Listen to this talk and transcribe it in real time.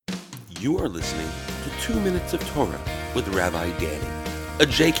You are listening to 2 Minutes of Torah with Rabbi Danny, a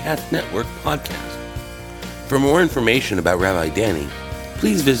JCast Network podcast. For more information about Rabbi Danny,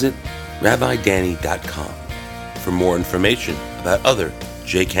 please visit rabbidanny.com. For more information about other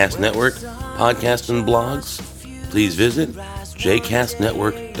JCast Network podcasts and blogs, please visit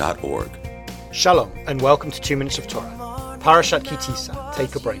jcastnetwork.org. Shalom, and welcome to 2 Minutes of Torah. Parashat Ki Tisa,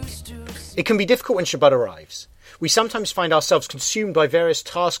 take a break. It can be difficult when Shabbat arrives. We sometimes find ourselves consumed by various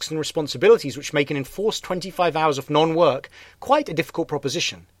tasks and responsibilities which make an enforced 25 hours of non-work quite a difficult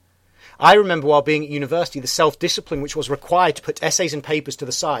proposition. I remember while being at university the self-discipline which was required to put essays and papers to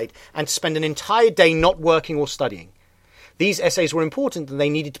the side and to spend an entire day not working or studying. These essays were important and they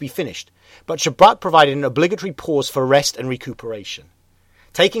needed to be finished, but Shabbat provided an obligatory pause for rest and recuperation.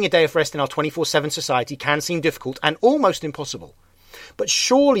 Taking a day of rest in our 24/7 society can seem difficult and almost impossible. But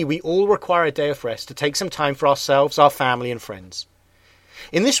surely we all require a day of rest to take some time for ourselves, our family and friends.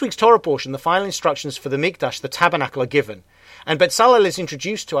 In this week's Torah portion, the final instructions for the Mikdash, the Tabernacle, are given, and Betzalel is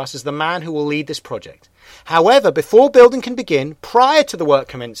introduced to us as the man who will lead this project. However, before building can begin, prior to the work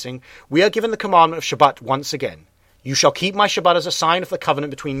commencing, we are given the commandment of Shabbat once again. You shall keep my Shabbat as a sign of the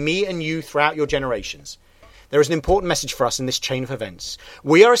covenant between me and you throughout your generations. There is an important message for us in this chain of events.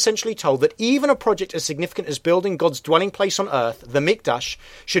 We are essentially told that even a project as significant as building God's dwelling place on earth, the Mikdash,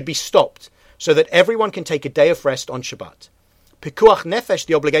 should be stopped so that everyone can take a day of rest on Shabbat. Pikuach Nefesh,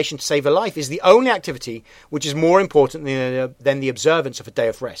 the obligation to save a life, is the only activity which is more important than the observance of a day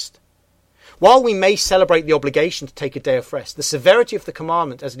of rest. While we may celebrate the obligation to take a day of rest, the severity of the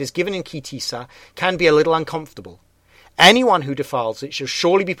commandment as it is given in Ki Tisa can be a little uncomfortable. Anyone who defiles it shall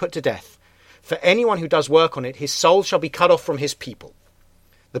surely be put to death. For anyone who does work on it, his soul shall be cut off from his people.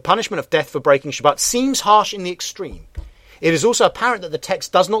 The punishment of death for breaking Shabbat seems harsh in the extreme. It is also apparent that the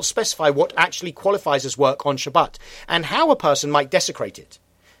text does not specify what actually qualifies as work on Shabbat, and how a person might desecrate it.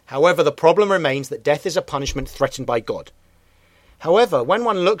 However, the problem remains that death is a punishment threatened by God. However, when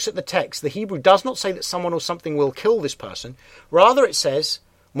one looks at the text, the Hebrew does not say that someone or something will kill this person. Rather, it says,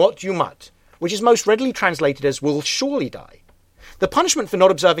 mot yumat, which is most readily translated as will surely die. The punishment for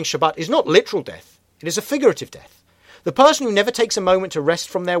not observing Shabbat is not literal death, it is a figurative death. The person who never takes a moment to rest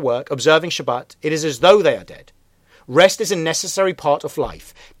from their work, observing Shabbat, it is as though they are dead. Rest is a necessary part of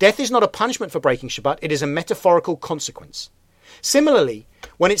life. Death is not a punishment for breaking Shabbat, it is a metaphorical consequence. Similarly,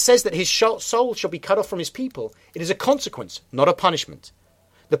 when it says that his soul shall be cut off from his people, it is a consequence, not a punishment.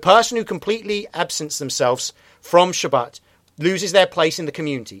 The person who completely absents themselves from Shabbat loses their place in the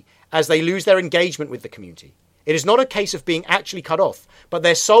community, as they lose their engagement with the community. It is not a case of being actually cut off, but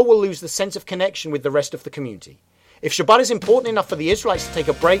their soul will lose the sense of connection with the rest of the community. If Shabbat is important enough for the Israelites to take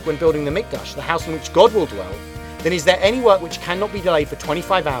a break when building the Mikdash, the house in which God will dwell, then is there any work which cannot be delayed for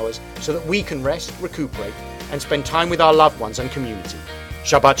 25 hours so that we can rest, recuperate, and spend time with our loved ones and community?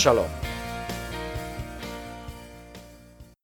 Shabbat Shalom.